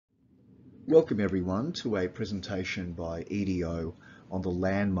Welcome everyone to a presentation by EDO on the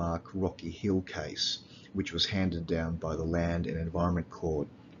landmark Rocky Hill case, which was handed down by the Land and Environment Court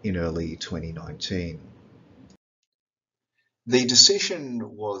in early 2019. The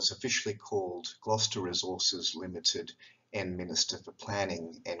decision was officially called Gloucester Resources Limited and Minister for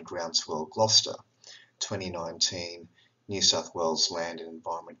Planning and Groundswell Gloucester, 2019 New South Wales Land and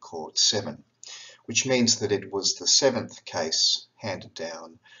Environment Court 7, which means that it was the 7th case handed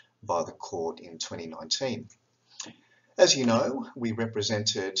down by the court in 2019. As you know, we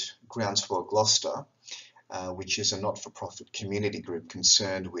represented Groundswell Gloucester, which is a not-for-profit community group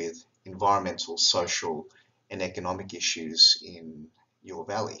concerned with environmental, social and economic issues in your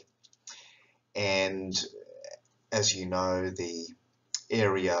valley. And as you know, the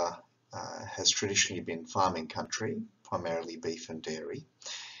area has traditionally been farming country, primarily beef and dairy,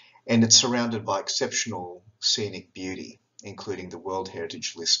 and it's surrounded by exceptional scenic beauty, including the World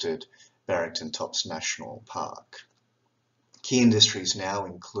Heritage listed Barrington Tops National Park. Key industries now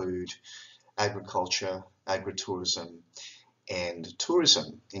include agriculture, agritourism, and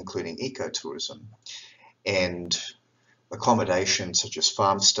tourism, including ecotourism, and accommodation such as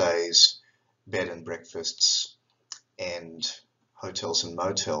farm stays, bed and breakfasts, and hotels and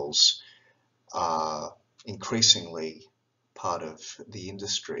motels are increasingly part of the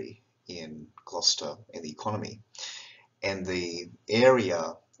industry in Gloucester and the economy. And the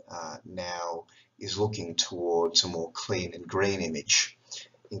area now is looking towards a more clean and green image,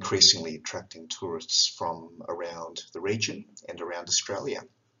 increasingly attracting tourists from around the region and around Australia.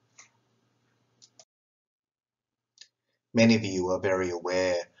 Many of you are very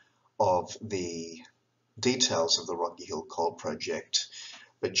aware of the details of the Rocky Hill Coal Project,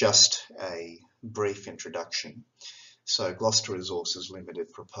 but just a brief introduction. So Gloucester Resources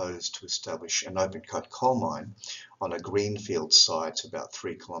Limited proposed to establish an open-cut coal mine on a greenfield site about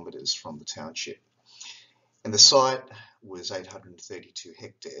 3 kilometres from the township. And the site was 832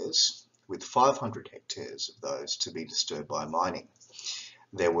 hectares, with 500 hectares of those to be disturbed by mining.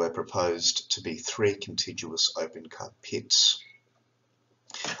 There were proposed to be 3 contiguous open-cut pits.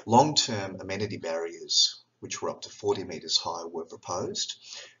 Long-term amenity barriers, which were up to 40 metres high, were proposed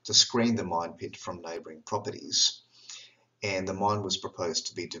to screen the mine pit from neighbouring properties. And the mine was proposed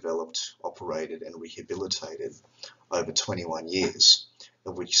to be developed, operated and rehabilitated over 21 years,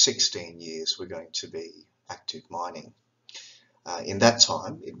 of which 16 years were going to be active mining. In that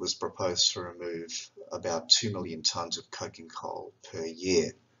time, it was proposed to remove about 2 million tonnes of coking coal per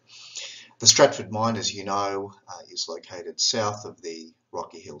year. The Stratford mine, as you know, is located south of the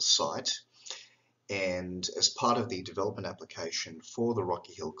Rocky Hill site, and as part of the development application for the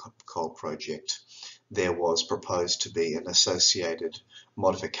Rocky Hill Coal Project, there was proposed to be an associated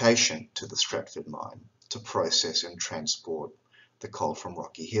modification to the Stratford mine to process and transport the coal from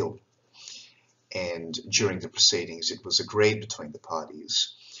Rocky Hill. And during the proceedings, it was agreed between the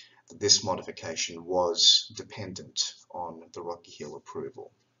parties that this modification was dependent on the Rocky Hill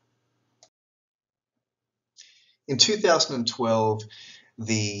approval. In 2012,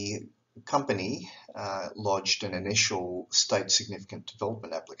 the company lodged an initial state significant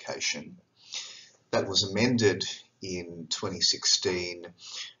development application that was amended in 2016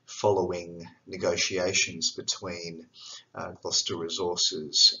 following negotiations between Gloucester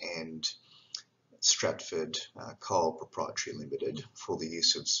Resources and Stratford Coal Proprietary Limited for the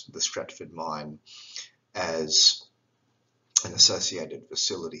use of the Stratford mine as an associated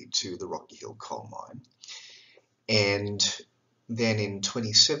facility to the Rocky Hill coal mine. And then in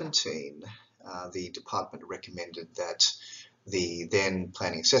 2017, the department recommended that the then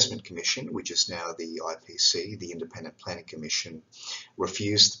Planning Assessment Commission, which is now the IPC, the Independent Planning Commission,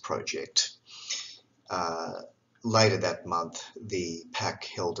 refused the project. Later that month, the PAC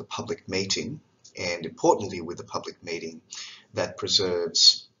held a public meeting, and importantly with a public meeting that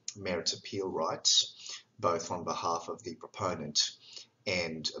preserves merits appeal rights, both on behalf of the proponent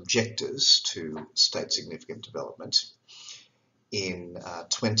and objectors to state significant development. In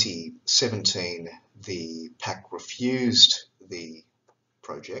 2017, the PAC refused the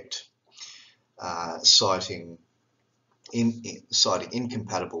project, citing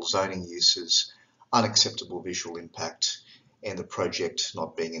incompatible zoning uses, unacceptable visual impact, and the project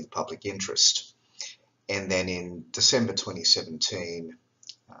not being in the public interest. And then in December 2017,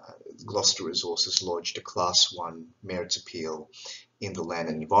 Gloucester Resources lodged a Class 1 merits appeal in the Land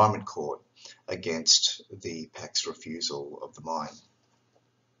and Environment Court against the PAC's refusal of the mine.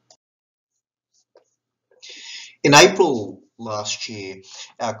 In April last year,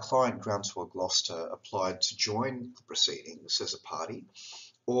 our client Groundswell Gloucester applied to join the proceedings as a party,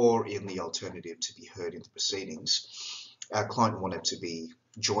 or in the alternative to be heard in the proceedings. Our client wanted to be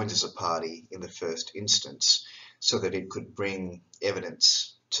joined as a party in the first instance so that it could bring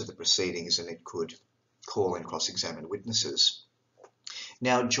evidence to the proceedings and it could call and cross-examine witnesses.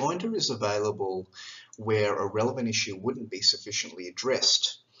 Now, joinder is available where a relevant issue wouldn't be sufficiently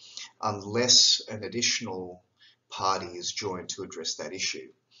addressed unless an additional party is joined to address that issue,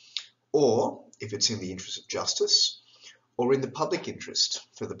 or if it's in the interest of justice, or in the public interest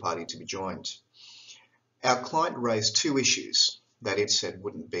for the party to be joined. Our client raised two issues that it said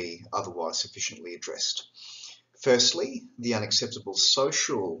wouldn't be otherwise sufficiently addressed. Firstly, the unacceptable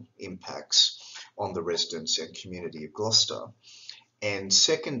social impacts on the residents and community of Gloucester, and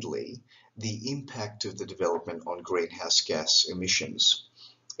secondly, the impact of the development on greenhouse gas emissions.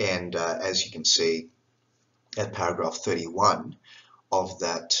 And as you can see at paragraph 31 of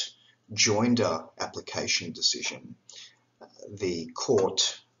that joinder application decision, the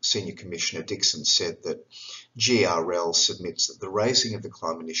court, Senior Commissioner Dixon, said that GRL submits that the raising of the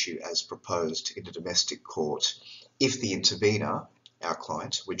climate issue as proposed in a domestic court, if the intervener, our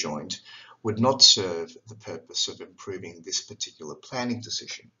client, were joined, would not serve the purpose of improving this particular planning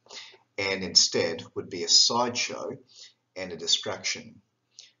decision, and instead would be a sideshow and a distraction.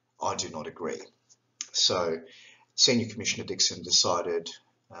 I do not agree. So Senior Commissioner Dixon decided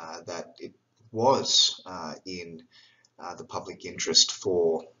that it was in the public interest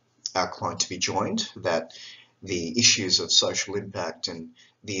for our client to be joined, that the issues of social impact and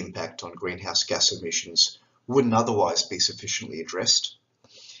the impact on greenhouse gas emissions wouldn't otherwise be sufficiently addressed.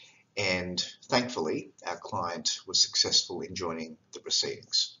 And thankfully, our client was successful in joining the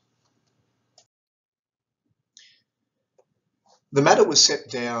proceedings. The matter was set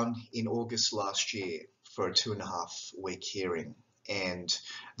down in August last year for a 2.5-week hearing, and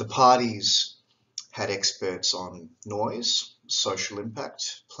the parties had experts on noise, social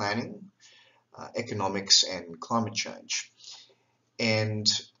impact, planning, economics and climate change. And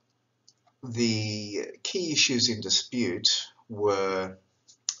the key issues in dispute were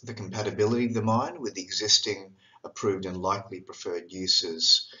the compatibility of the mine with the existing approved and likely preferred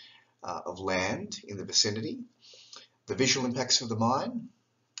uses of land in the vicinity, the visual impacts of the mine,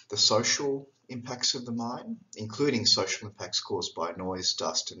 the social impacts of the mine, including social impacts caused by noise,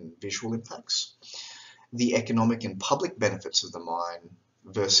 dust and visual impacts, the economic and public benefits of the mine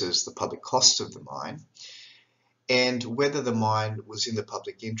versus the public costs of the mine, and whether the mine was in the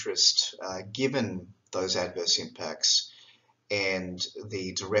public interest given those adverse impacts and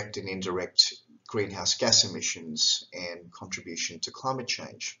the direct and indirect greenhouse gas emissions and contribution to climate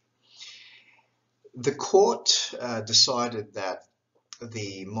change. The court decided that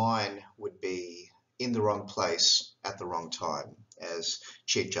the mine would be in the wrong place at the wrong time, as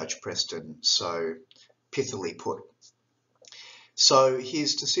Chief Judge Preston so pithily put. So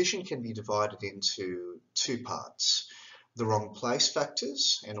his decision can be divided into two parts: the wrong place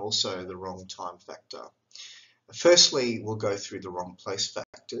factors and also the wrong time factor. Firstly, we'll go through the wrong place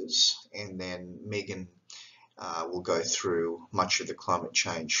factors, and then Megan will go through much of the climate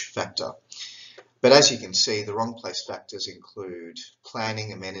change factor. But as you can see, the wrong place factors include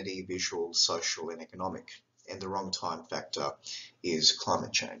planning, amenity, visual, social and economic, and the wrong time factor is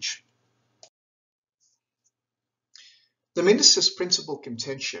climate change. The Minister's principal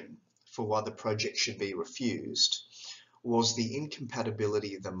contention for why the project should be refused was the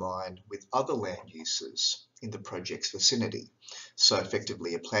incompatibility of the mine with other land uses in the project's vicinity, so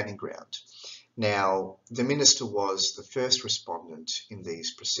effectively a planning ground. Now, the Minister was the first respondent in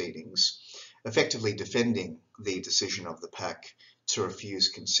these proceedings, effectively defending the decision of the PAC to refuse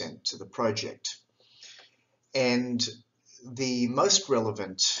consent to the project. And the most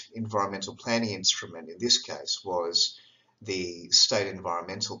relevant environmental planning instrument in this case was the State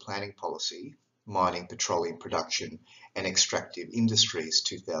Environmental Planning Policy, Mining, Petroleum Production and Extractive Industries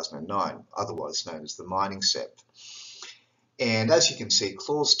 2009, otherwise known as the Mining SEP. And as you can see,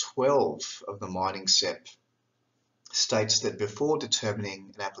 Clause 12 of the Mining SEP states that before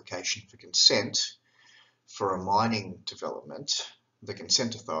determining an application for consent for a mining development, the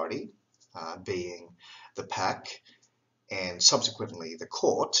consent authority, being the PAC, and subsequently the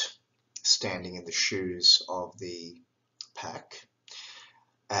court, standing in the shoes of the PAC,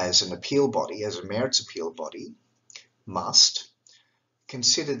 as an appeal body, as a merits appeal body, must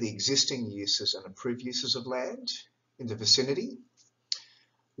consider the existing uses and approved uses of land in the vicinity,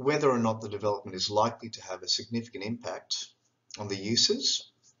 whether or not the development is likely to have a significant impact on the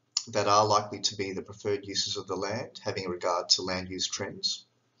uses that are likely to be the preferred uses of the land, having regard to land use trends,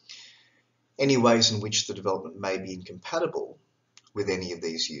 any ways in which the development may be incompatible with any of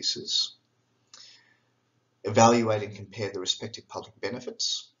these uses, evaluate and compare the respective public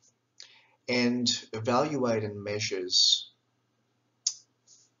benefits, and evaluate and measures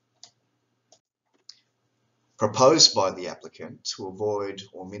proposed by the applicant to avoid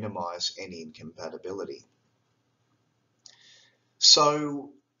or minimise any incompatibility. So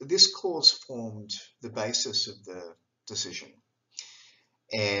this clause formed the basis of the decision,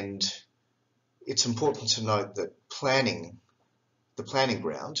 and it's important to note that the planning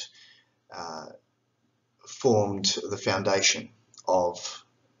ground formed the foundation of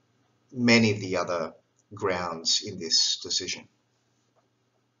many of the other grounds in this decision.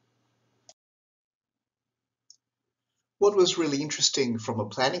 What was really interesting from a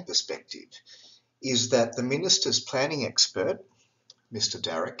planning perspective is that the Minister's planning expert, Mr.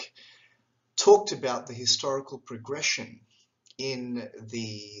 Darroch, talked about the historical progression in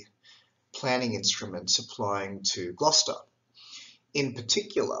the planning instruments applying to Gloucester. In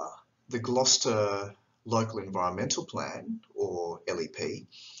particular, the Gloucester Local Environmental Plan, or LEP,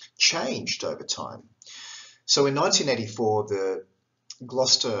 changed over time. So in 1984, the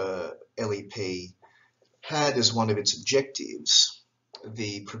Gloucester LEP had as one of its objectives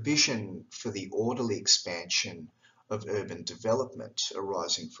the provision for the orderly expansion of urban development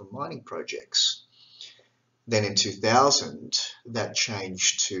arising from mining projects. Then in 2000, that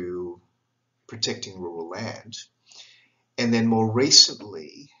changed to protecting rural land. And then more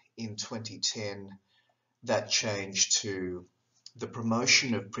recently, in 2010, that changed to the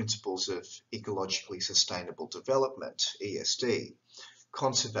promotion of principles of ecologically sustainable development, ESD,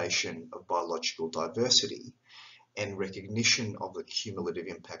 conservation of biological diversity, and recognition of the cumulative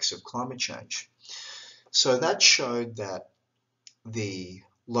impacts of climate change. So that showed that the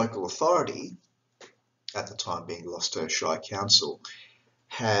local authority, at the time being Gloucester Shire Council,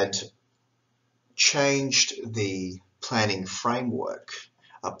 had changed the planning framework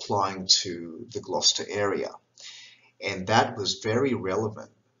applying to the Gloucester area. And that was very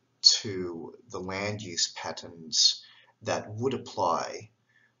relevant to the land use patterns that would apply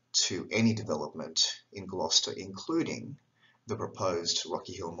to any development in Gloucester, including the proposed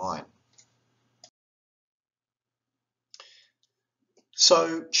Rocky Hill mine.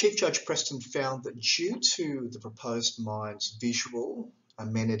 So Chief Judge Preston found that due to the proposed mine's visual,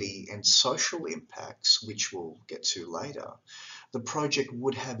 amenity and social impacts, which we'll get to later, the project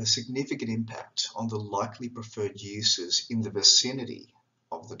would have a significant impact on the likely preferred uses in the vicinity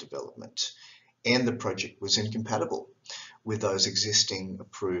of the development, and the project was incompatible with those existing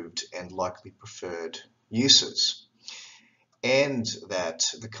approved and likely preferred uses, and that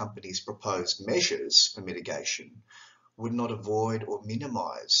the company's proposed measures for mitigation would not avoid or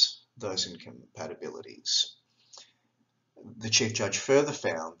minimise those incompatibilities. The Chief Judge further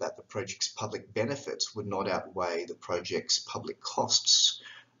found that the project's public benefits would not outweigh the project's public costs,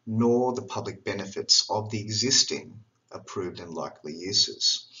 nor the public benefits of the existing approved and likely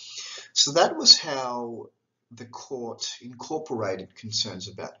uses. So that was how the court incorporated concerns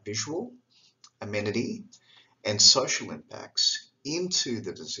about visual, amenity, and social impacts into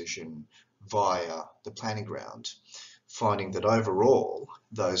the decision via the planning ground, finding that overall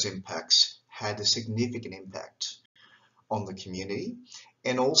those impacts had a significant impact on the community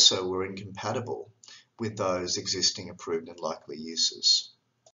and also were incompatible with those existing approved and likely uses.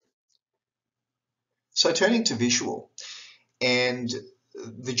 So turning to visual, and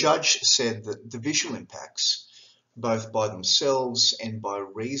the judge said that the visual impacts, both by themselves and by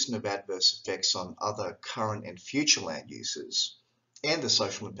reason of adverse effects on other current and future land uses, and the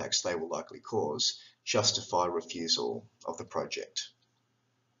social impacts they will likely cause, justify refusal of the project.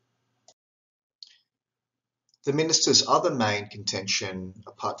 The Minister's other main contention,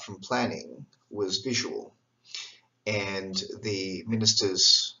 apart from planning, was visual, and the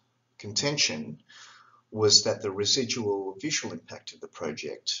Minister's contention was that the residual visual impact of the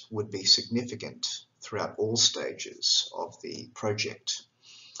project would be significant throughout all stages of the project.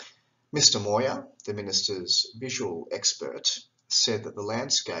 Mr. Moyer, the Minister's visual expert, said that the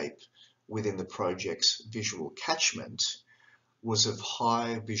landscape within the project's visual catchment was of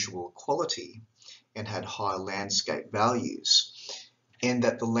high visual quality and had high landscape values, and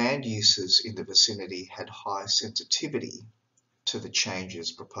that the land uses in the vicinity had high sensitivity to the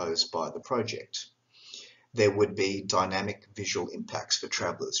changes proposed by the project. There would be dynamic visual impacts for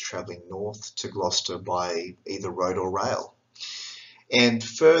travellers travelling north to Gloucester by either road or rail. And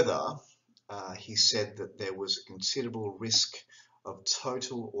further, he said that there was a considerable risk of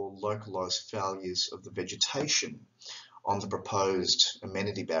total or localised failures of the vegetation on the proposed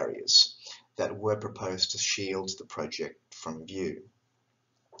amenity barriers that were proposed to shield the project from view.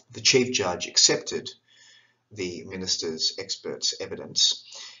 The Chief Judge accepted the Minister's expert's evidence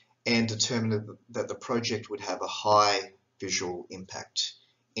and determined that the project would have a high visual impact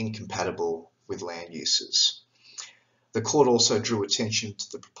incompatible with land uses. The court also drew attention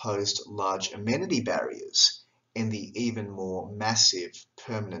to the proposed large amenity barriers and the even more massive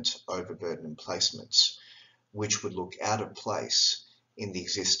permanent overburden emplacements, which would look out of place in the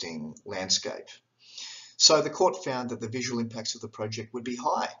existing landscape. So the court found that the visual impacts of the project would be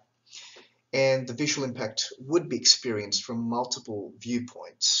high, and the visual impact would be experienced from multiple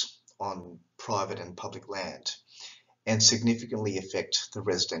viewpoints on private and public land, and significantly affect the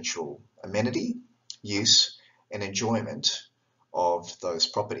residential amenity, use, and enjoyment of those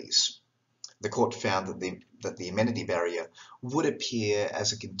properties. The court found that the amenity barrier would appear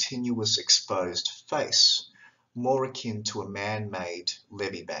as a continuous exposed face, more akin to a man-made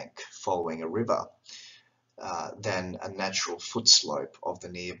levee bank following a river, than a natural foot slope of the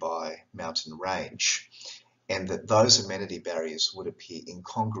nearby mountain range, and that those amenity barriers would appear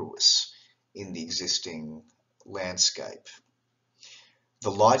incongruous in the existing landscape. The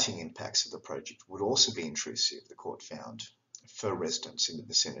lighting impacts of the project would also be intrusive, the court found, for residents in the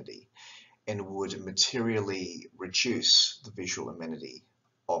vicinity, and would materially reduce the visual amenity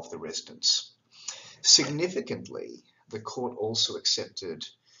of the residents. Significantly, the court also accepted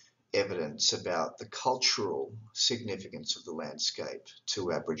evidence about the cultural significance of the landscape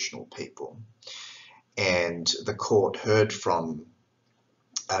to Aboriginal people. And the court heard from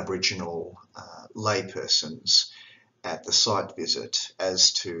Aboriginal laypersons at the site visit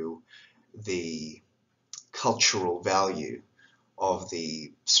as to the cultural value of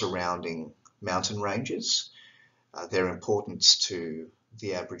the surrounding mountain ranges, their importance to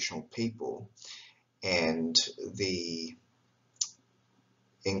the Aboriginal people, and the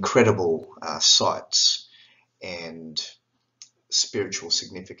incredible sights and spiritual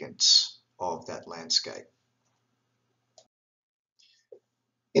significance of that landscape.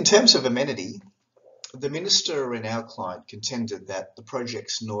 In terms of amenity, the Minister and our client contended that the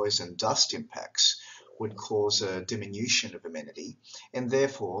project's noise and dust impacts would cause a diminution of amenity and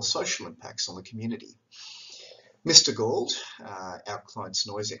therefore social impacts on the community. Mr. Gould, our client's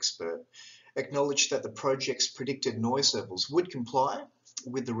noise expert, acknowledged that the project's predicted noise levels would comply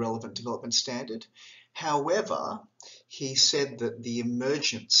with the relevant development standard. However, he said that the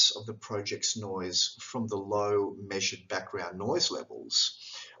emergence of the project's noise from the low measured background noise levels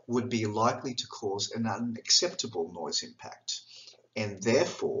would be likely to cause an unacceptable noise impact and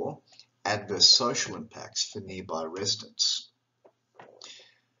therefore adverse social impacts for nearby residents.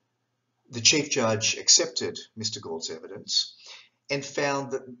 The Chief Judge accepted Mr. Gould's evidence and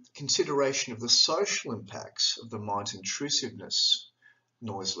found that consideration of the social impacts of the mine's intrusiveness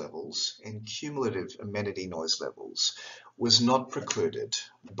noise levels and cumulative amenity noise levels was not precluded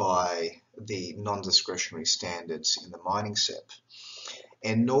by the non-discretionary standards in the mining SEP,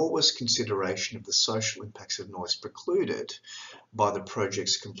 and nor was consideration of the social impacts of noise precluded by the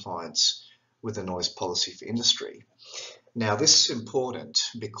project's compliance with the noise policy for industry. Now, this is important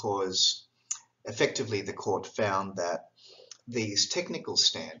because effectively the court found that these technical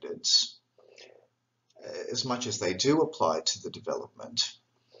standards, as much as they do apply to the development,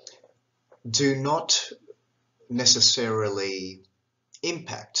 do not necessarily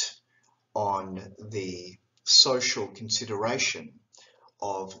impact on the social consideration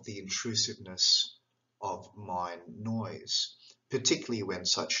of the intrusiveness of mine noise, particularly when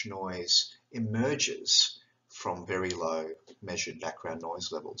such noise emerges from very low measured background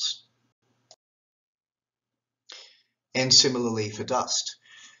noise levels. And similarly for dust.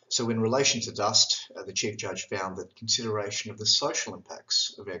 So in relation to dust, the Chief Judge found that consideration of the social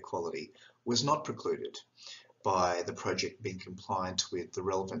impacts of air quality was not precluded by the project being compliant with the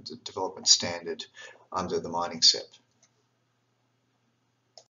relevant development standard under the mining SEP.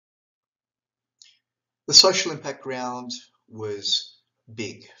 The social impact ground was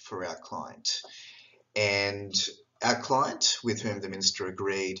big for our client, and our client, with whom the Minister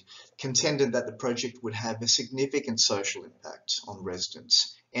agreed, contended that the project would have a significant social impact on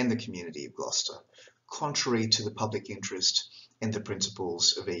residents and the community of Gloucester, contrary to the public interest and the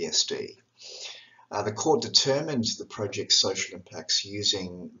principles of ESD. The court determined the project's social impacts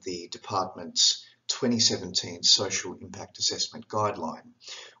using the department's 2017 Social Impact Assessment Guideline,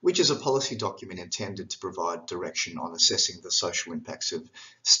 which is a policy document intended to provide direction on assessing the social impacts of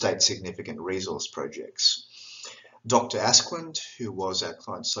state significant resource projects. Dr. Askland, who was our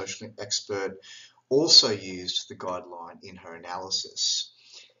client's social expert, also used the guideline in her analysis.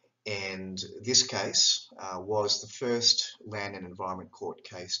 And this case was the first Land and Environment Court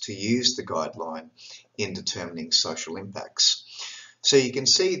case to use the guideline in determining social impacts. So you can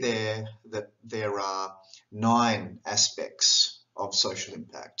see there that there are 9 aspects of social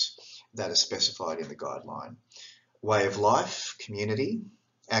impact that are specified in the guideline: way of life, community,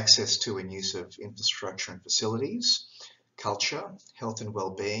 access to and use of infrastructure and facilities, culture, health and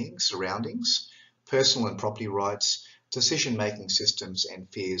well-being, surroundings, personal and property rights, decision-making systems, and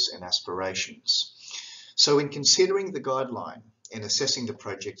fears and aspirations. So in considering the guideline and assessing the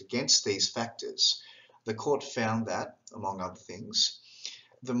project against these factors, the court found that, among other things,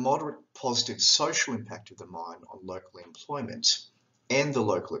 the moderate positive social impact of the mine on local employment and the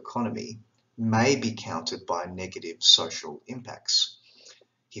local economy may be countered by negative social impacts.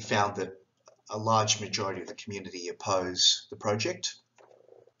 He found that a large majority of the community oppose the project.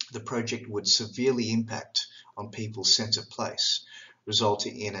 The project would severely impact on people's sense of place,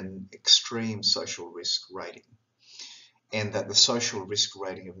 resulting in an extreme social risk rating, and that the social risk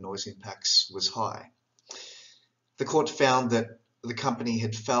rating of noise impacts was high. The court found that the company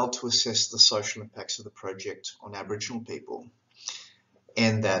had failed to assess the social impacts of the project on Aboriginal people,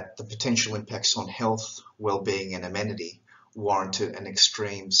 and that the potential impacts on health, well-being and amenity warranted an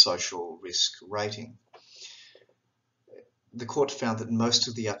extreme social risk rating. The court found that most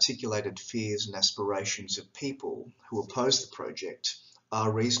of the articulated fears and aspirations of people who oppose the project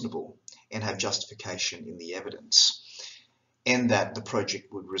are reasonable and have justification in the evidence, and that the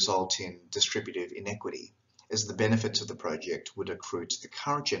project would result in distributive inequity, as the benefits of the project would accrue to the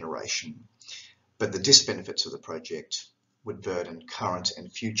current generation, but the disbenefits of the project would burden current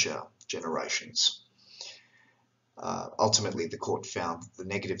and future generations. Ultimately, the court found that the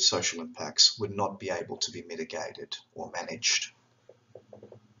negative social impacts would not be able to be mitigated or managed.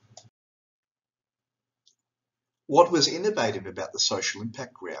 What was innovative about the social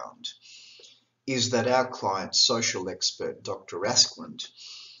impact ground is that our client's social expert, Dr. Askland,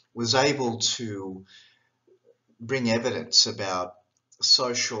 was able to bring evidence about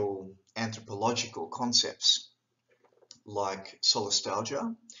social anthropological concepts like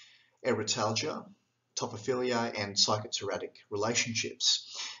solastalgia, erytalgia, topophilia, and psychoterratic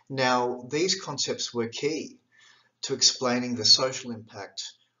relationships. Now, these concepts were key to explaining the social impact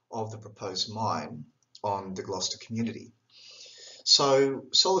of the proposed mine on the Gloucester community. So,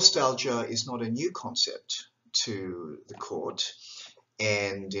 solastalgia is not a new concept to the court,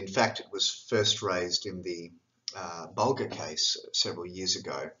 and in fact it was first raised in the Bulger case several years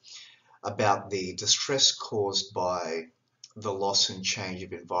ago about the distress caused by the loss and change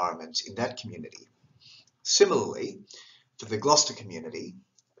of environment in that community. Similarly, for the Gloucester community,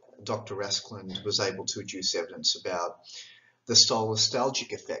 Dr. Askland was able to adduce evidence about the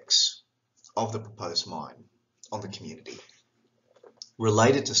solastalgic effects of the proposed mine on the community.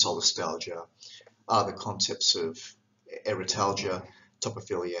 Related to solastalgia are the concepts of erytalgia,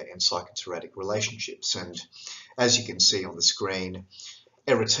 topophilia, and psychoterratic relationships. And as you can see on the screen,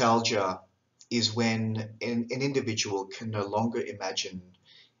 erytalgia is when an individual can no longer imagine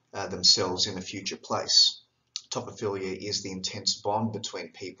themselves in a future place. Topophilia is the intense bond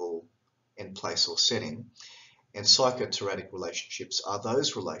between people and place or setting. And psychoterratic relationships are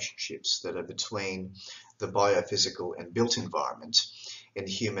those relationships that are between the biophysical and built environment and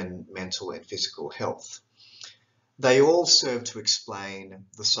human mental and physical health. They all serve to explain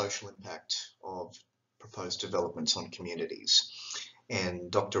the social impact of proposed developments on communities. And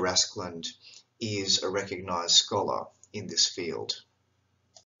Dr. Askland is a recognised scholar in this field.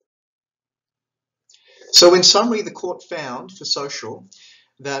 So in summary, the court found for social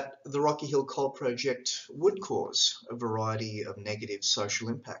that the Rocky Hill Coal Project would cause a variety of negative social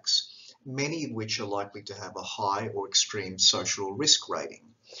impacts, many of which are likely to have a high or extreme social risk rating.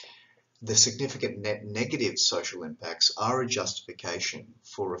 The significant net negative social impacts are a justification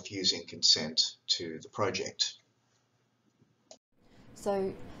for refusing consent to the project.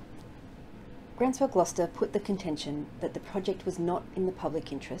 So, Groundswell Gloucester put the contention that the project was not in the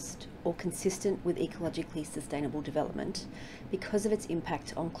public interest or consistent with ecologically sustainable development because of its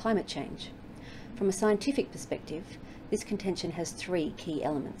impact on climate change. From a scientific perspective, this contention has three key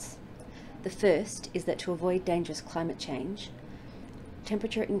elements. The first is that to avoid dangerous climate change,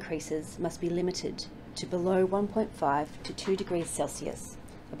 temperature increases must be limited to below 1.5 to 2 degrees Celsius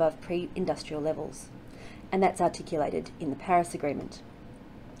above pre-industrial levels, and that's articulated in the Paris Agreement.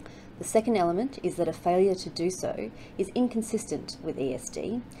 The second element is that a failure to do so is inconsistent with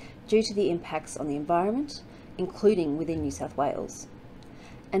ESD due to the impacts on the environment, including within New South Wales.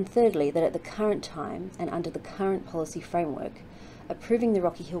 And thirdly, that at the current time and under the current policy framework, approving the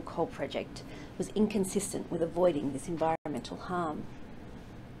Rocky Hill Coal Project was inconsistent with avoiding this environmental harm.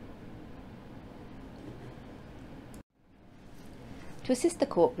 To assist the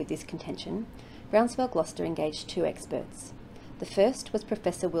court with this contention, Groundswell Gloucester engaged two experts. The first was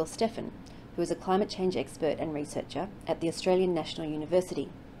Professor Will Steffen, who is a climate change expert and researcher at the Australian National University.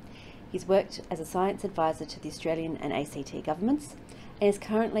 He's worked as a science advisor to the Australian and ACT governments and is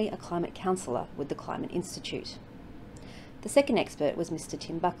currently a climate counsellor with the Climate Institute. The second expert was Mr.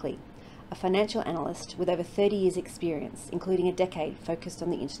 Tim Buckley, a financial analyst with over 30 years' experience, including a decade focused on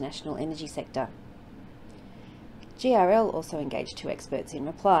the international energy sector. GRL also engaged two experts in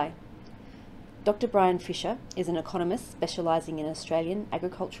reply. Dr. Brian Fisher is an economist specialising in Australian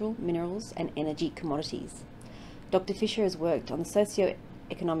agricultural, minerals and energy commodities. Dr. Fisher has worked on the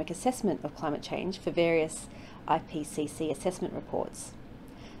socio-economic assessment of climate change for various IPCC assessment reports.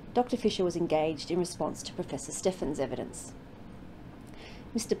 Dr. Fisher was engaged in response to Professor Stephan's evidence.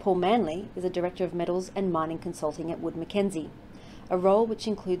 Mr. Paul Manley is a Director of Metals and Mining Consulting at Wood Mackenzie, a role which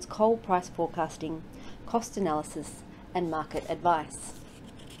includes coal price forecasting, cost analysis and market advice.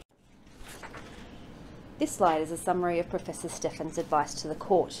 This slide is a summary of Professor Stephan's advice to the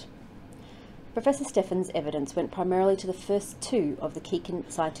court. Professor Stephan's evidence went primarily to the first two of the key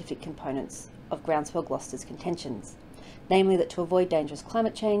scientific components of Groundswell Gloucester's contentions, namely that to avoid dangerous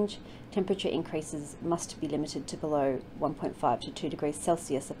climate change, temperature increases must be limited to below 1.5 to 2 degrees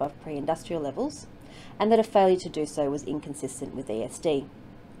Celsius above pre-industrial levels, and that a failure to do so was inconsistent with ESD.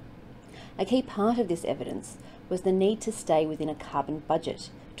 A key part of this evidence was the need to stay within a carbon budget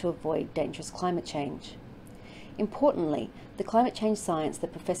to avoid dangerous climate change. Importantly, the climate change science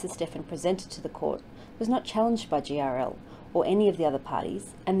that Professor Stephan presented to the court was not challenged by GRL or any of the other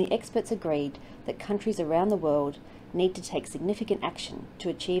parties, and the experts agreed that countries around the world need to take significant action to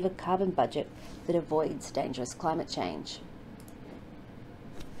achieve a carbon budget that avoids dangerous climate change.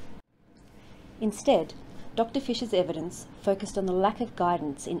 Instead, Dr. Fisher's evidence focused on the lack of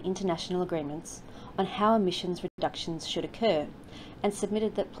guidance in international agreements on how emissions reductions should occur, and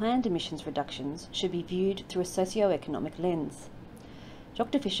submitted that planned emissions reductions should be viewed through a socio-economic lens.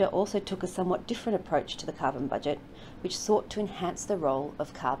 Dr. Fisher also took a somewhat different approach to the carbon budget, which sought to enhance the role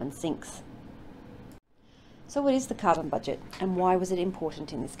of carbon sinks. So what is the carbon budget, and why was it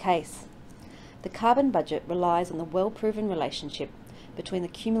important in this case? The carbon budget relies on the well-proven relationship between the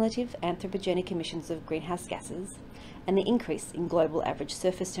cumulative anthropogenic emissions of greenhouse gases and the increase in global average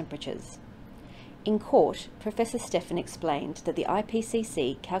surface temperatures. In court, Professor Stephan explained that the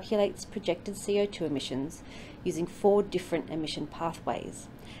IPCC calculates projected CO2 emissions using 4 different emission pathways,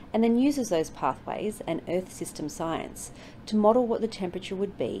 and then uses those pathways and Earth system science to model what the temperature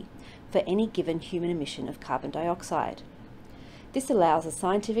would be for any given human emission of carbon dioxide. This allows a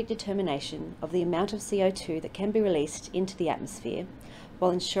scientific determination of the amount of CO2 that can be released into the atmosphere while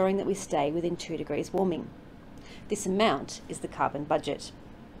ensuring that we stay within 2 degrees warming. This amount is the carbon budget.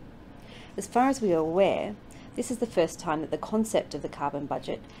 As far as we are aware, this is the first time that the concept of the carbon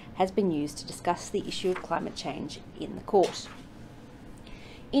budget has been used to discuss the issue of climate change in the court.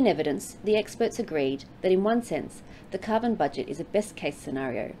 In evidence, the experts agreed that in one sense, the carbon budget is a best case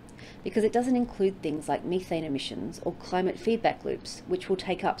scenario because it doesn't include things like methane emissions or climate feedback loops, which will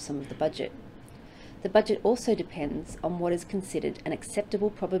take up some of the budget. The budget also depends on what is considered an acceptable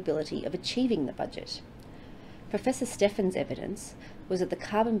probability of achieving the budget. Professor Stephan's evidence was that the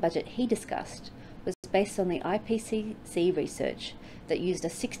carbon budget he discussed was based on the IPCC research that used a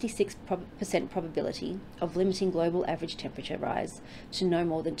 66% probability of limiting global average temperature rise to no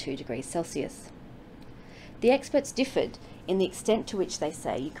more than 2 degrees Celsius. The experts differed in the extent to which they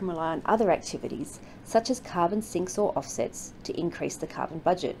say you can rely on other activities, such as carbon sinks or offsets, to increase the carbon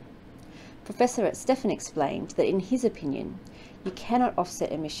budget. Professor Stephan explained that in his opinion, you cannot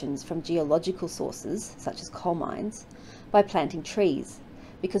offset emissions from geological sources, such as coal mines, by planting trees,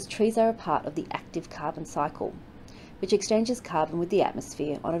 because trees are a part of the active carbon cycle, which exchanges carbon with the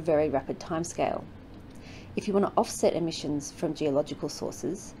atmosphere on a very rapid timescale. If you want to offset emissions from geological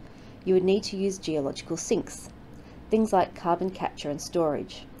sources, you would need to use geological sinks, things like carbon capture and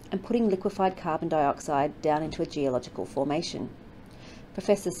storage, and putting liquefied carbon dioxide down into a geological formation.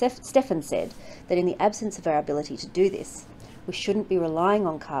 Professor Stephan said that in the absence of our ability to do this, we shouldn't be relying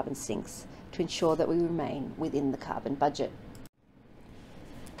on carbon sinks to ensure that we remain within the carbon budget.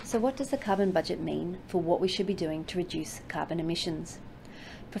 So what does the carbon budget mean for what we should be doing to reduce carbon emissions?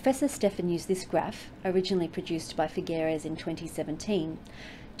 Professor Stephan used this graph, originally produced by Figueres in 2017,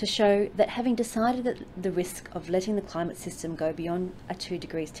 to show that having decided that the risk of letting the climate system go beyond a 2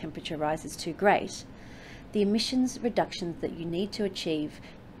 degrees temperature rise is too great, the emissions reductions that you need to achieve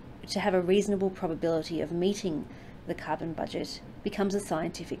to have a reasonable probability of meeting the carbon budget becomes a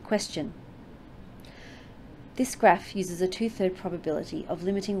scientific question. This graph uses a 2/3 probability of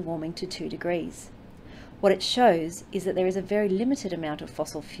limiting warming to 2 degrees. What it shows is that there is a very limited amount of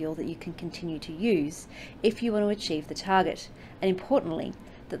fossil fuel that you can continue to use if you want to achieve the target, and importantly,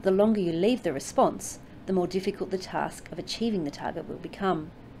 that the longer you leave the response, the more difficult the task of achieving the target will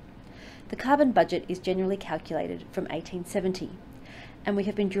become. The carbon budget is generally calculated from 1870, and we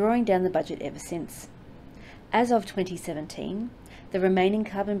have been drawing down the budget ever since. As of 2017, the remaining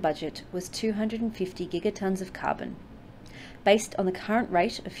carbon budget was 250 gigatons of carbon, based on the current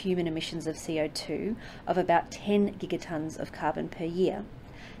rate of human emissions of CO2 of about 10 gigatons of carbon per year.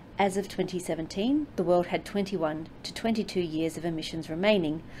 As of 2017, the world had 21 to 22 years of emissions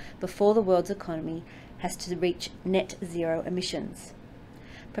remaining before the world's economy has to reach net zero emissions.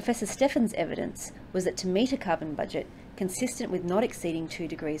 Professor Stephan's evidence was that to meet a carbon budget consistent with not exceeding 2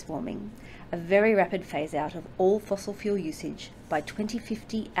 degrees warming, a very rapid phase out of all fossil fuel usage by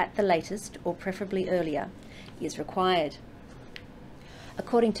 2050 at the latest, or preferably earlier, is required.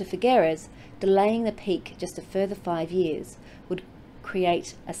 According to Figueres, delaying the peak just a further 5 years would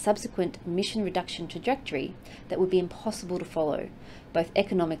create a subsequent emission reduction trajectory that would be impossible to follow, both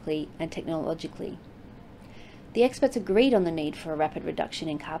economically and technologically. The experts agreed on the need for a rapid reduction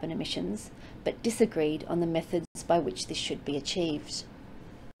in carbon emissions, but disagreed on the methods by which this should be achieved.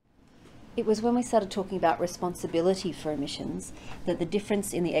 It was when we started talking about responsibility for emissions that the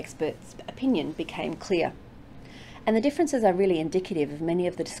difference in the experts' opinion became clear. And the differences are really indicative of many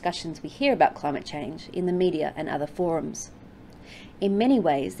of the discussions we hear about climate change in the media and other forums. In many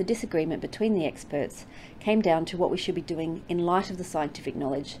ways, the disagreement between the experts came down to what we should be doing in light of the scientific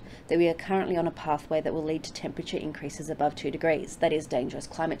knowledge that we are currently on a pathway that will lead to temperature increases above 2 degrees, that is, dangerous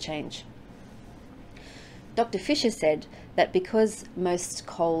climate change. Dr. Fisher said that because most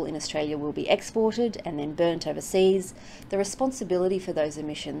coal in Australia will be exported and then burnt overseas, the responsibility for those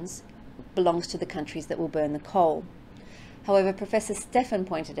emissions belongs to the countries that will burn the coal. However, Professor Stephan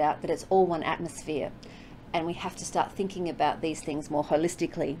pointed out that it's all one atmosphere, and we have to start thinking about these things more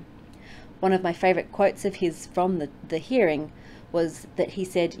holistically. One of my favourite quotes of his from the hearing was that he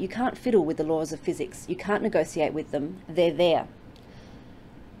said, "You can't fiddle with the laws of physics, you can't negotiate with them, they're there."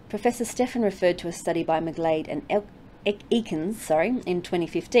 Professor Stephan referred to a study by McGlade and Eakins in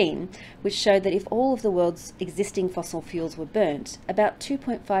 2015, which showed that if all of the world's existing fossil fuels were burnt, about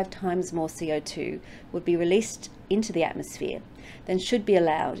 2.5 times more CO2 would be released into the atmosphere than should be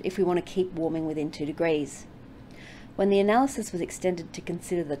allowed if we want to keep warming within 2 degrees. When the analysis was extended to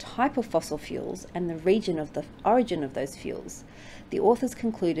consider the type of fossil fuels and the region of the origin of those fuels, the authors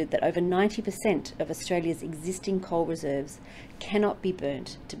concluded that over 90% of Australia's existing coal reserves cannot be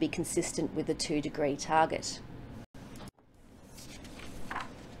burnt to be consistent with the 2-degree target.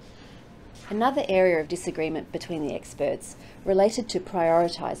 Another area of disagreement between the experts related to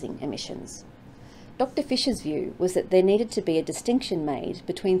prioritising emissions. Dr. Fisher's view was that there needed to be a distinction made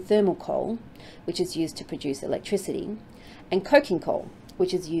between thermal coal, which is used to produce electricity, and coking coal,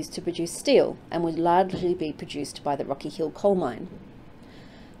 which is used to produce steel and would largely be produced by the Rocky Hill coal mine.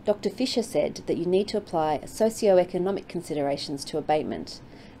 Dr. Fisher said that you need to apply socio-economic considerations to abatement,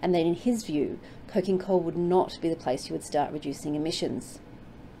 and that in his view, coking coal would not be the place you would start reducing emissions.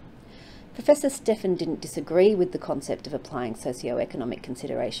 Professor Stephan didn't disagree with the concept of applying socio-economic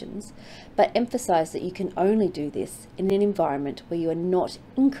considerations, but emphasised that you can only do this in an environment where you are not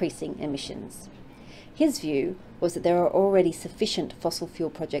increasing emissions. His view was that there are already sufficient fossil fuel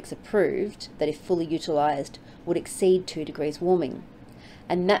projects approved that, if fully utilised, would exceed 2 degrees warming,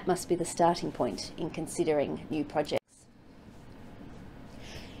 and that must be the starting point in considering new projects.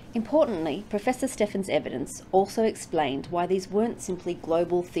 Importantly, Professor Stephan's evidence also explained why these weren't simply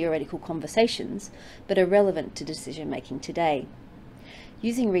global theoretical conversations, but are relevant to decision-making today.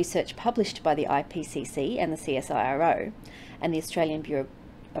 Using research published by the IPCC and the CSIRO and the Australian Bureau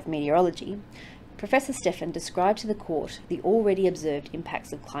of Meteorology, Professor Stephan described to the court the already observed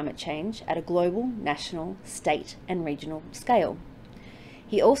impacts of climate change at a global, national, state and regional scale.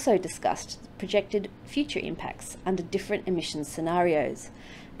 He also discussed projected future impacts under different emissions scenarios,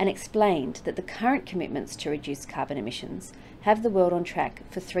 and explained that the current commitments to reduce carbon emissions have the world on track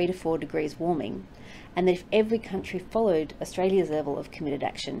for 3 to 4 degrees warming, and that if every country followed Australia's level of committed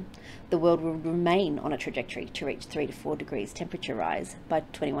action, the world will remain on a trajectory to reach 3 to 4 degrees temperature rise by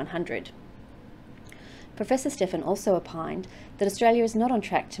 2100. Professor Stephan also opined that Australia is not on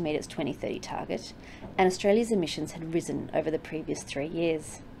track to meet its 2030 target, and Australia's emissions had risen over the previous 3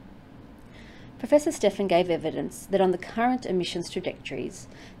 years. Professor Stephan gave evidence that on the current emissions trajectories,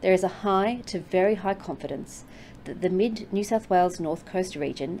 there is a high to very high confidence that the mid-New South Wales North Coast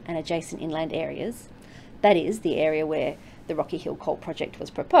region and adjacent inland areas, that is, the area where the Rocky Hill Coal Project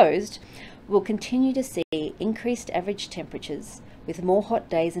was proposed, will continue to see increased average temperatures with more hot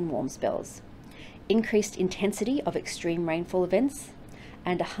days and warm spells, increased intensity of extreme rainfall events,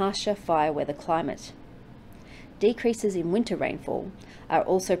 and a harsher fire weather climate. Decreases in winter rainfall are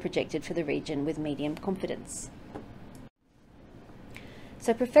also projected for the region with medium confidence.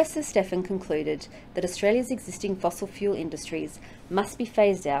 So Professor Stephan concluded that Australia's existing fossil fuel industries must be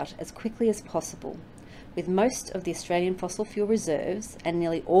phased out as quickly as possible, with most of the Australian fossil fuel reserves and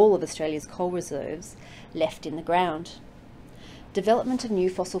nearly all of Australia's coal reserves left in the ground. Development of new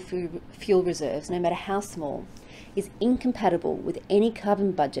fossil fuel reserves, no matter how small, is incompatible with any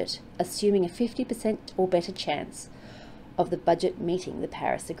carbon budget, assuming a 50% or better chance of the budget meeting the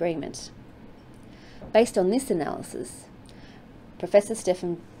Paris Agreement. Based on this analysis, Professor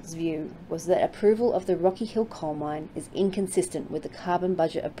Stephan's view was that approval of the Rocky Hill coal mine is inconsistent with the carbon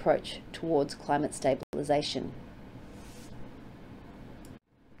budget approach towards climate stabilisation.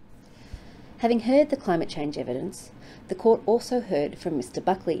 Having heard the climate change evidence, the court also heard from Mr.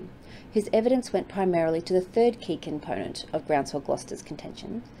 Buckley, whose evidence went primarily to the third key component of Groundswell Gloucester's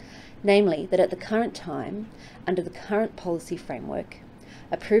contention, namely that at the current time, under the current policy framework,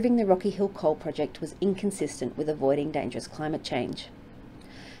 approving the Rocky Hill coal project was inconsistent with avoiding dangerous climate change.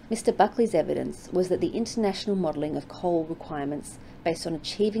 Mr. Buckley's evidence was that the international modelling of coal requirements based on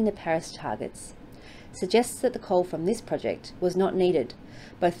achieving the Paris targets suggests that the coal from this project was not needed,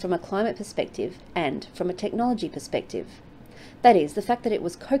 both from a climate perspective and from a technology perspective. That is, the fact that it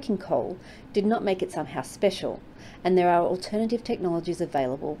was coking coal did not make it somehow special, and there are alternative technologies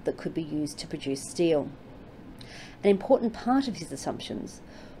available that could be used to produce steel. An important part of his assumptions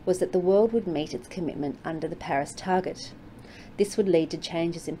was that the world would meet its commitment under the Paris target. This would lead to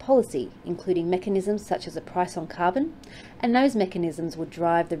changes in policy, including mechanisms such as a price on carbon, and those mechanisms would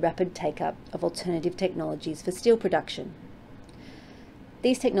drive the rapid take-up of alternative technologies for steel production.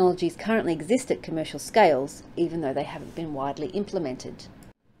 These technologies currently exist at commercial scales, even though they haven't been widely implemented.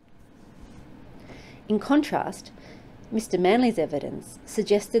 In contrast, Mr. Manley's evidence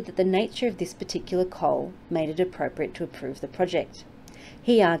suggested that the nature of this particular coal made it appropriate to approve the project.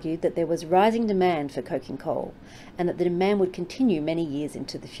 He argued that there was rising demand for coking coal and that the demand would continue many years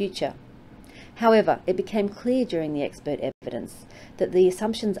into the future. However, it became clear during the expert evidence that the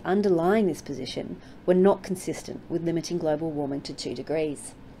assumptions underlying this position were not consistent with limiting global warming to 2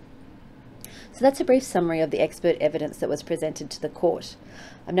 degrees. So that's a brief summary of the expert evidence that was presented to the court.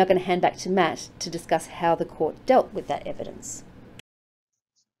 I'm now going to hand back to Matt to discuss how the court dealt with that evidence.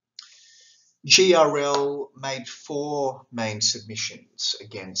 GRL made 4 main submissions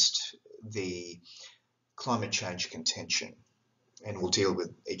against the climate change contention, and we'll deal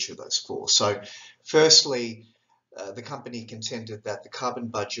with each of those 4. So firstly, the company contended that the carbon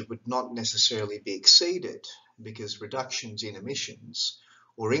budget would not necessarily be exceeded because reductions in emissions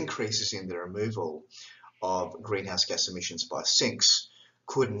or increases in the removal of greenhouse gas emissions by sinks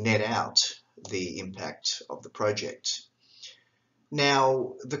could net out the impact of the project.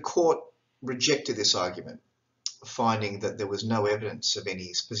 Now, the court rejected this argument, finding that there was no evidence of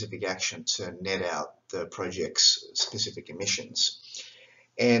any specific action to net out the project's specific emissions.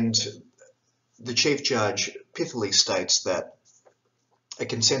 And the Chief Judge pithily states that a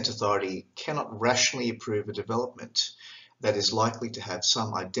consent authority cannot rationally approve a development that is likely to have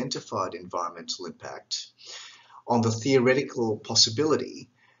some identified environmental impact on the theoretical possibility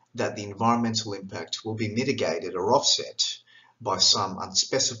that the environmental impact will be mitigated or offset by some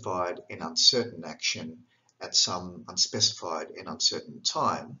unspecified and uncertain action at some unspecified and uncertain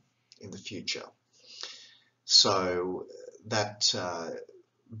time in the future. So that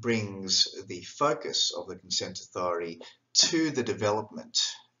brings the focus of the consent authority to the development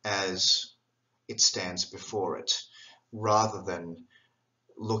as it stands before it, rather than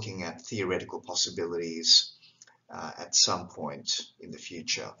looking at theoretical possibilities at some point in the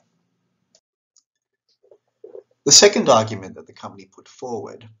future. The second argument that the company put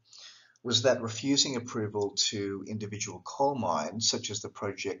forward was that refusing approval to individual coal mines, such as the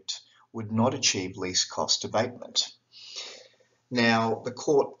project, would not achieve least cost abatement. Now, the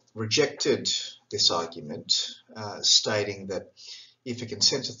court rejected this argument, stating that if a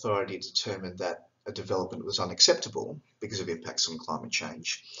consent authority determined that a development was unacceptable because of impacts on climate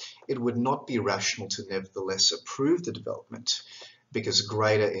change, it would not be rational to nevertheless approve the development because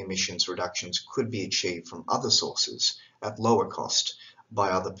greater emissions reductions could be achieved from other sources at lower cost by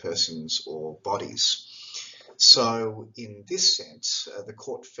other persons or bodies. So in this sense, the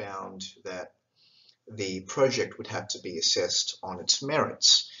court found that the project would have to be assessed on its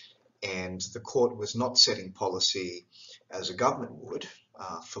merits, and the court was not setting policy as a government would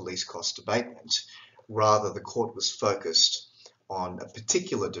for least cost abatement. Rather, the court was focused on a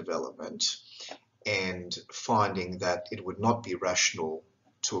particular development and finding that it would not be rational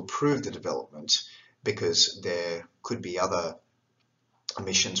to approve the development because there could be other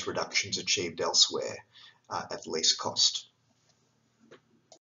emissions reductions achieved elsewhere at least cost.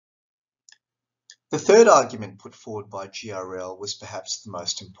 The third argument put forward by GRL was perhaps the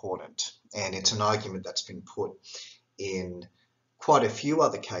most important, and it's an argument that's been put in quite a few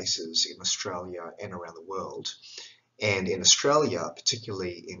other cases in Australia and around the world. And in Australia,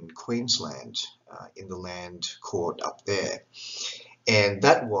 particularly in Queensland, in the land court up there. And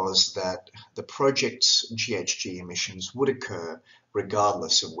that was that the project's GHG emissions would occur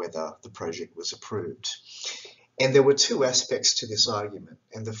regardless of whether the project was approved. And there were two aspects to this argument.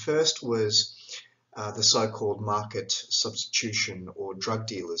 And the first was the so-called market substitution or drug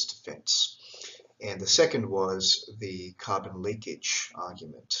dealers defense. And the second was the carbon leakage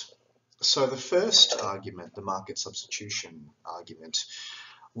argument. So the first argument, the market substitution argument,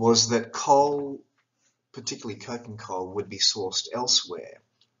 was that coal, particularly coking coal, would be sourced elsewhere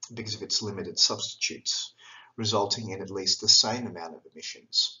because of its limited substitutes, resulting in at least the same amount of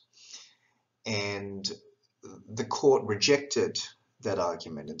emissions. And the court rejected that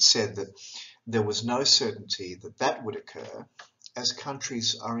argument and said that there was no certainty that that would occur, as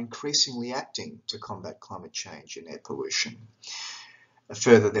countries are increasingly acting to combat climate change and air pollution.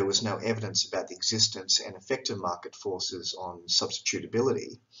 Further, there was no evidence about the existence and effect of market forces on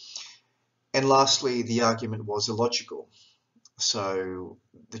substitutability. And lastly, the argument was illogical. So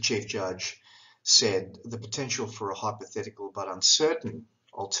the Chief Judge said the potential for a hypothetical but uncertain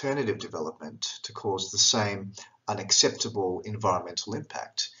alternative development to cause the same unacceptable environmental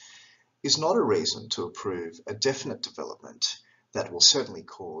impact is not a reason to approve a definite development that will certainly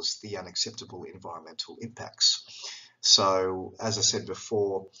cause the unacceptable environmental impacts. So, as I said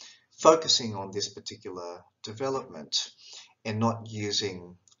before, focusing on this particular development and not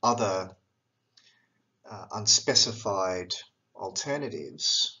using other unspecified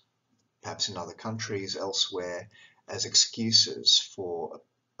alternatives, perhaps in other countries elsewhere, as excuses for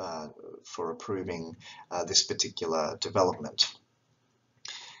approving this particular development.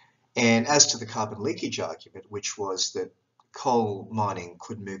 And as to the carbon leakage argument, which was that coal mining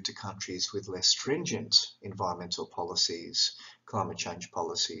could move to countries with less stringent environmental policies, climate change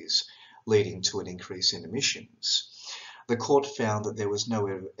policies, leading to an increase in emissions, the court found that there was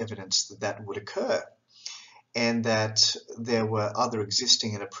no evidence that that would occur, and that there were other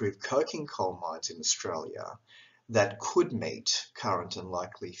existing and approved coking coal mines in Australia that could meet current and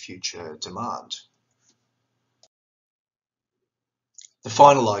likely future demand. The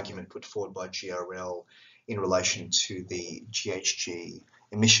final argument put forward by GRL in relation to the GHG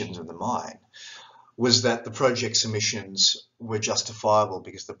emissions of the mine was that the project's emissions were justifiable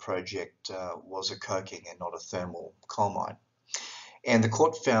because the project was a coking and not a thermal coal mine. And the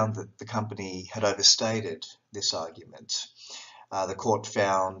court found that the company had overstated this argument. The court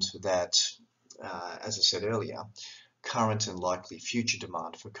found that, as I said earlier, current and likely future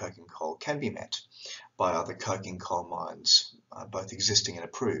demand for coking coal can be met by other coking coal mines, both existing and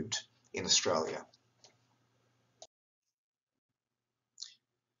approved in Australia.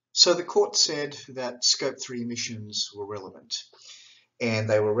 So the court said that Scope 3 emissions were relevant. And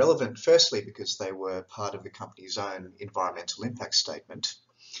they were relevant firstly because they were part of the company's own environmental impact statement.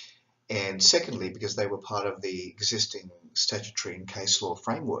 And secondly, because they were part of the existing statutory and case law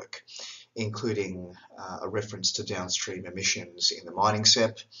framework, including a reference to downstream emissions in the mining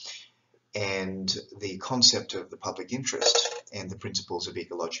SEP and the concept of the public interest and the principles of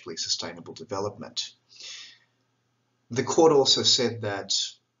ecologically sustainable development. The court also said that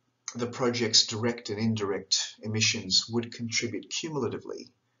the project's direct and indirect emissions would contribute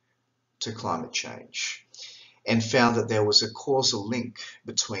cumulatively to climate change, and found that there was a causal link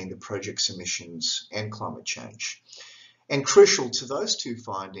between the project's emissions and climate change. And crucial to those two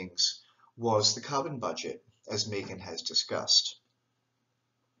findings was the carbon budget, as Megan has discussed.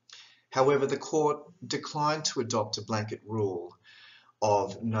 However, the court declined to adopt a blanket rule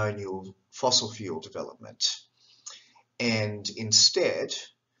of no new fossil fuel development, and instead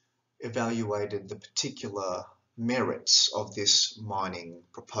evaluated the particular merits of this mining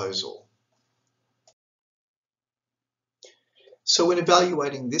proposal. So in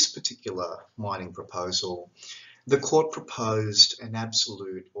evaluating this particular mining proposal, the court proposed an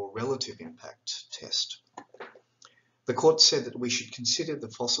absolute or relative impact test. The court said that we should consider the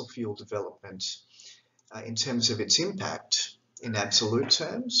fossil fuel development in terms of its impact in absolute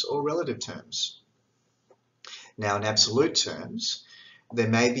terms or relative terms. Now, in absolute terms, there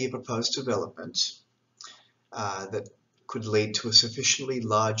may be a proposed development that could lead to a sufficiently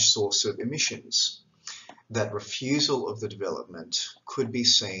large source of emissions that refusal of the development could be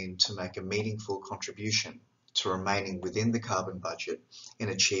seen to make a meaningful contribution to remaining within the carbon budget in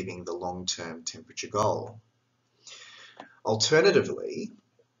achieving the long-term temperature goal. Alternatively,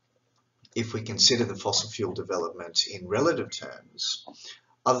 if we consider the fossil fuel development in relative terms,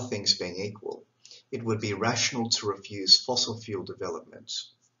 other things being equal, it would be rational to refuse fossil fuel development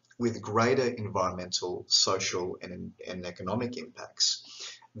with greater environmental, social, and economic impacts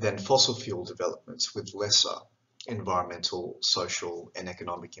than fossil fuel developments with lesser environmental, social, and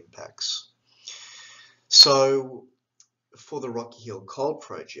economic impacts. So, for the Rocky Hill Coal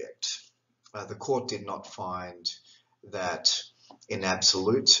Project, the court did not find that in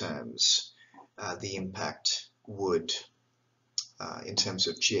absolute terms the impact would, in terms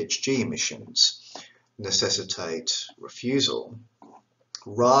of GHG emissions, necessitate refusal.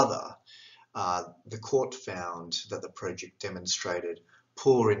 Rather, the court found that the project demonstrated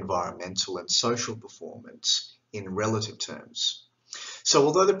poor environmental and social performance in relative terms. So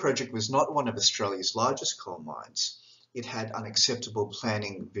although the project was not one of Australia's largest coal mines, it had unacceptable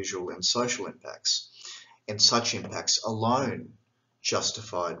planning, visual and social impacts, and such impacts alone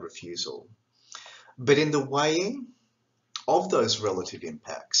justified refusal. But in the weighing of those relative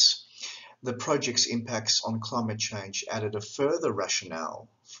impacts, the project's impacts on climate change added a further rationale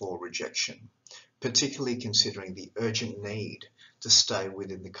for rejection, particularly considering the urgent need to stay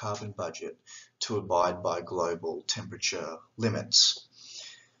within the carbon budget to abide by global temperature limits.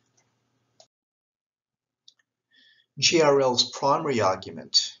 GRL's primary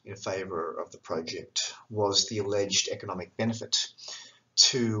argument in favour of the project was the alleged economic benefit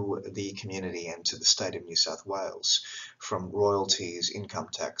to the community and to the state of New South Wales from royalties, income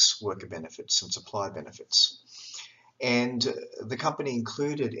tax, worker benefits and supply benefits. And the company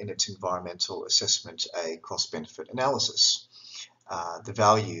included in its environmental assessment a cost-benefit analysis. The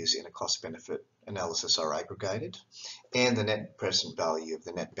values in a cost-benefit analysis are aggregated and the net present value of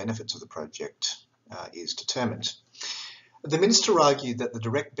the net benefits of the project is determined. The Minister argued that the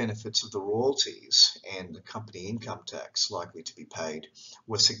direct benefits of the royalties and the company income tax likely to be paid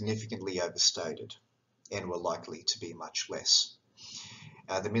were significantly overstated and were likely to be much less.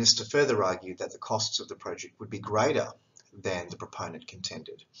 The Minister further argued that the costs of the project would be greater than the proponent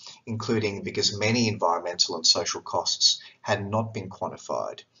contended, including because many environmental and social costs had not been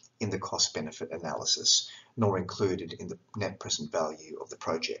quantified in the cost-benefit analysis, nor included in the net present value of the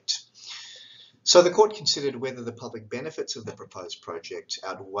project. So the court considered whether the public benefits of the proposed project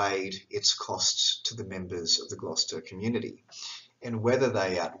outweighed its costs to the members of the Gloucester community, and whether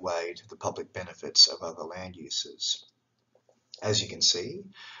they outweighed the public benefits of other land uses. As you can see,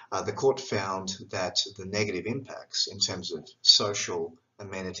 the court found that the negative impacts in terms of social,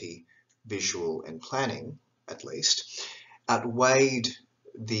 amenity, visual and planning, at least, outweighed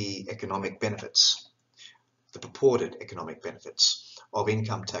the economic benefits, the purported economic benefits of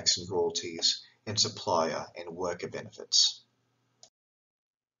income tax and royalties and supplier and worker benefits.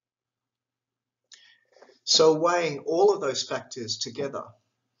 So weighing all of those factors together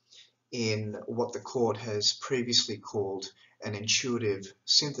in what the court has previously called an intuitive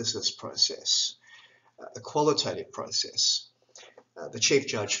synthesis process, a qualitative process, the Chief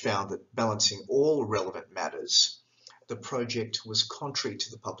Judge found that balancing all relevant matters, the project was contrary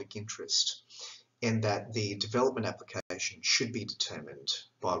to the public interest and that the development application should be determined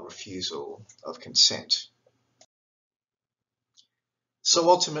by refusal of consent. So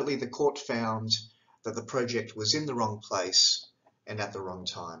ultimately the court found that the project was in the wrong place and at the wrong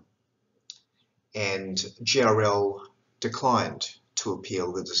time, and GRL declined to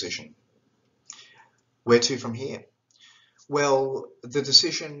appeal the decision. Where to from here? Well, the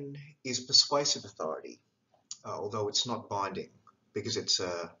decision is persuasive authority, although it's not binding because it's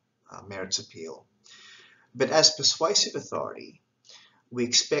a merits appeal. But as persuasive authority, we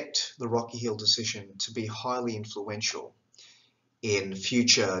expect the Rocky Hill decision to be highly influential in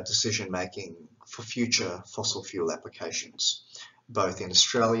future decision making for future fossil fuel applications, both in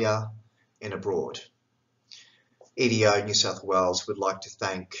Australia and abroad. EDO New South Wales would like to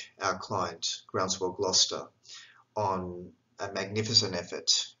thank our client, Groundswell Gloucester, on a magnificent effort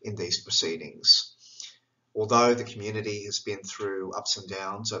in these proceedings. Although the community has been through ups and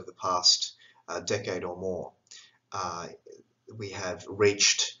downs over the past decade or more, we have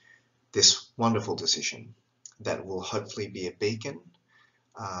reached this wonderful decision that will hopefully be a beacon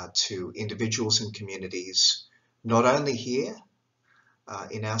to individuals and communities, not only here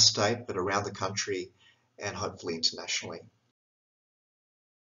in our state, but around the country and hopefully internationally.